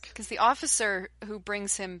shipwreck. Because the officer who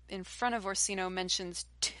brings him in front of Orsino mentions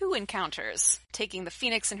 2 encounters. Taking the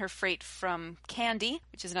Phoenix and her freight from Kandy,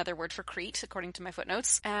 which is another word for Crete, according to my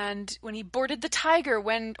footnotes. And when he boarded the Tiger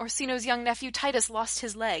when Orsino's young nephew Titus lost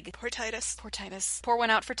his leg. Poor Titus. Poor Titus. Pour one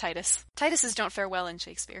out for Titus. Tituses don't fare well in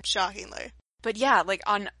Shakespeare. Shockingly. But yeah, like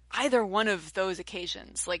on either one of those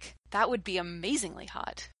occasions, like that would be amazingly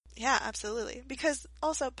hot. Yeah, absolutely. Because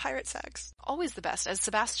also pirate sex. Always the best, as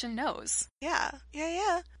Sebastian knows. Yeah.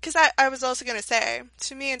 Because I was also going to say,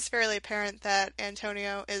 to me it's fairly apparent that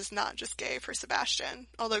Antonio is not just gay for Sebastian.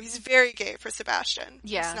 Although he's very gay for Sebastian.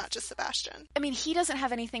 Yeah. He's not just Sebastian. I mean, he doesn't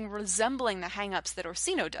have anything resembling the hang-ups that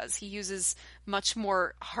Orsino does. He uses much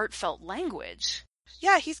more heartfelt language.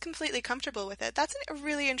 Yeah, he's completely comfortable with it. That's a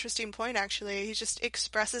really interesting point, actually. He just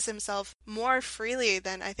expresses himself more freely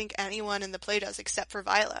than I think anyone in the play does, except for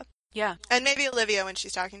Viola. Yeah. And maybe Olivia when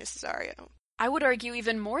she's talking to Cesario. I would argue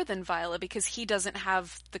even more than Viola, because he doesn't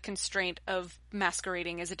have the constraint of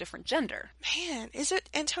masquerading as a different gender. Man, is it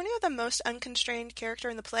Antonio the most unconstrained character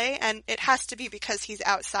in the play? And it has to be because he's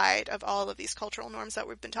outside of all of these cultural norms that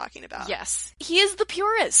we've been talking about. Yes. He is the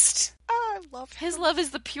purest. Oh, I love him. His love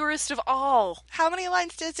is the purest of all. How many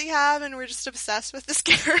lines does he have and we're just obsessed with this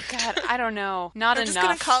character? God, I don't know. Not enough. I'm just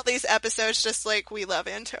gonna call these episodes just like We Love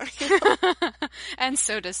Antonio. And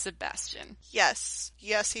so does Sebastian. Yes,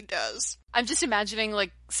 he does. I'm just imagining,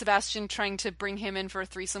 like, Sebastian trying to bring him in for a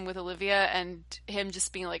threesome with Olivia and him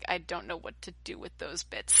just being like, I don't know what to do with those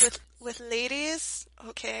bits. With ladies?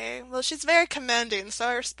 Okay. Well, she's very commanding, so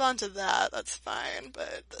I respond to that. That's fine,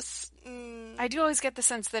 but this... I do always get the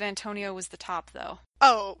sense that Antonio was the top, though.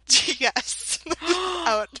 Oh, yes.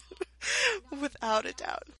 Without a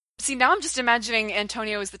doubt. See, now I'm just imagining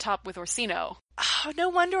Antonio as the top with Orsino. Oh, no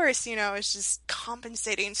wonder Orsino is just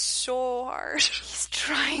compensating so hard. He's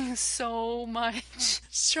trying so much.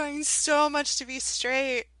 He's trying so much to be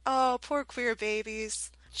straight. Oh, poor queer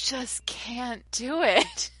babies. Just can't do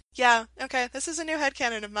it. Yeah, okay, this is a new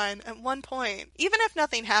headcanon of mine. At one point, even if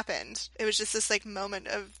nothing happened, it was just this, like, moment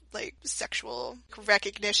of, like, sexual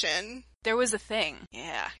recognition. There was a thing.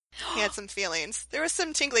 Yeah. He had some feelings. There was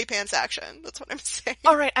some tingly pants action. That's what I'm saying.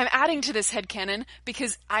 All right, I'm adding to this headcanon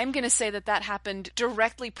because I'm going to say that happened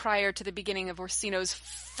directly prior to the beginning of Orsino's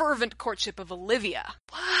fervent courtship of Olivia.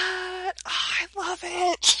 What? Oh, I love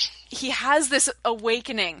it. he has this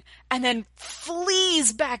awakening and then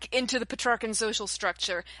flees back into the Petrarchan social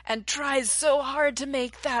structure and tries so hard to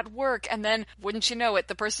make that work. And then, wouldn't you know it,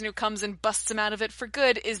 the person who comes and busts him out of it for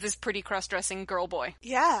good is this pretty cross-dressing girl boy.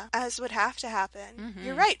 Yeah, as would have to happen.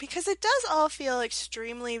 You're right, because it does all feel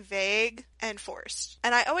extremely vague and forced.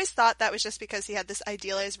 And I always thought that was just because he had this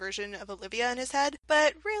idealized version of Olivia in his head,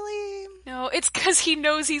 but really... No, it's because he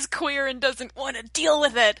knows he's queer and doesn't want to deal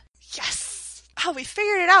with it. Yes! Oh, we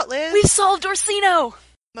figured it out, Liz! We solved Orsino!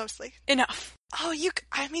 Mostly. Enough. Oh,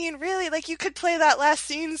 I mean, really, like, you could play that last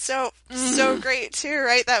scene so great, too,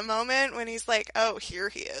 right? That moment when he's like, oh, here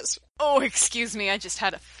he is. Oh, excuse me, I just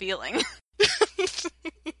had a feeling.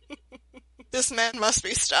 This man must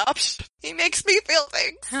be stopped. He makes me feel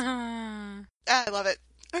things. I love it.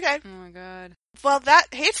 Okay. Oh my god. Well, that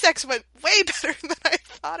hate sex went way better than I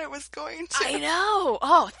thought it was going to. I know!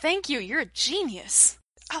 Oh, thank you, you're a genius.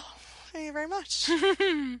 Oh, thank you very much.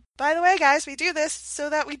 By the way, guys, we do this so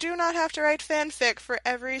that we do not have to write fanfic for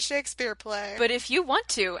every Shakespeare play. But if you want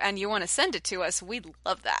to, and you want to send it to us, we'd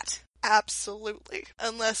love that. Absolutely.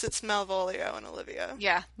 Unless it's Malvolio and Olivia.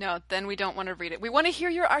 Yeah, no, then we don't want to read it. We want to hear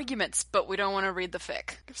your arguments, but we don't want to read the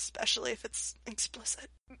fic. Especially if it's explicit.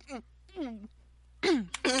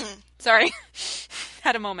 Sorry.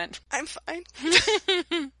 Had a moment. I'm fine.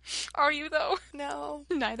 Are you, though? No.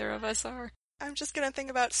 Neither of us are. I'm just gonna think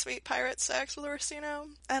about sweet pirate sex with Orsino,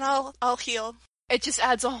 and I'll heal. It just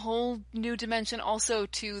adds a whole new dimension also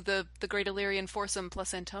to the Great Illyrian foursome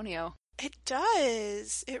plus Antonio. It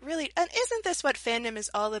does. It really... And isn't this what fandom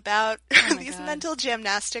is all about? Oh These God. mental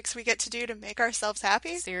gymnastics we get to do to make ourselves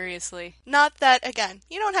happy? Seriously. Not that, again,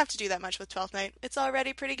 you don't have to do that much with Twelfth Night. It's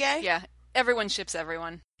already pretty gay. Yeah, everyone ships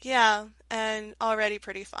everyone. Yeah, and already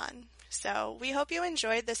pretty fun. So we hope you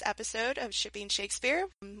enjoyed this episode of Shipping Shakespeare.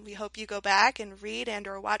 We hope you go back and read and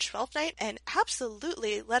or watch Twelfth Night, and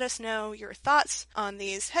absolutely let us know your thoughts on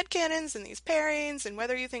these headcanons and these pairings, and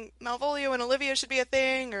whether you think Malvolio and Olivia should be a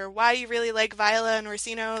thing, or why you really like Viola and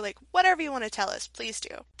Orsino. Like, whatever you want to tell us, please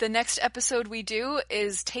do. The next episode we do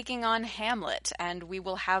is taking on Hamlet, and we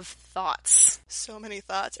will have thoughts. So many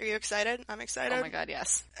thoughts. Are you excited? I'm excited. Oh my god,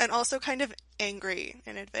 yes. And also kind of angry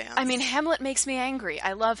in advance. I mean, Hamlet makes me angry.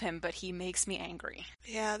 I love him, but he makes me angry.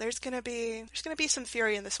 Yeah, there's gonna be some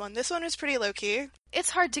fury in this one. This one is pretty low-key.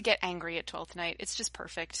 It's hard to get angry at Twelfth Night. It's just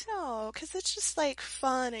perfect. No, because it's just like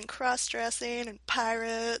fun and cross-dressing and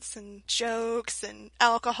pirates and jokes and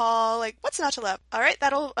alcohol. Like, what's not to love? Alright,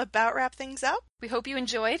 that'll about wrap things up. We hope you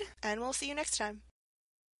enjoyed. And we'll see you next time.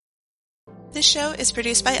 This show is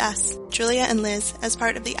produced by us, Julia and Liz, as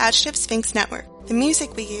part of the Adjective Sphinx Network. The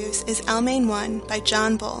music we use is Almain 1 by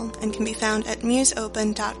John Bull and can be found at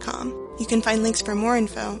museopen.com. You can find links for more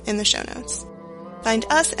info in the show notes. Find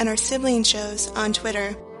us and our sibling shows on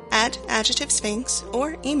Twitter at Adjective Sphinx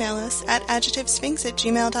or email us at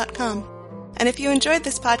adjectivesphinx@gmail.com. And if you enjoyed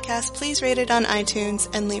this podcast, please rate it on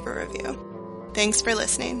iTunes and leave a review. Thanks for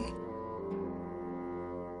listening.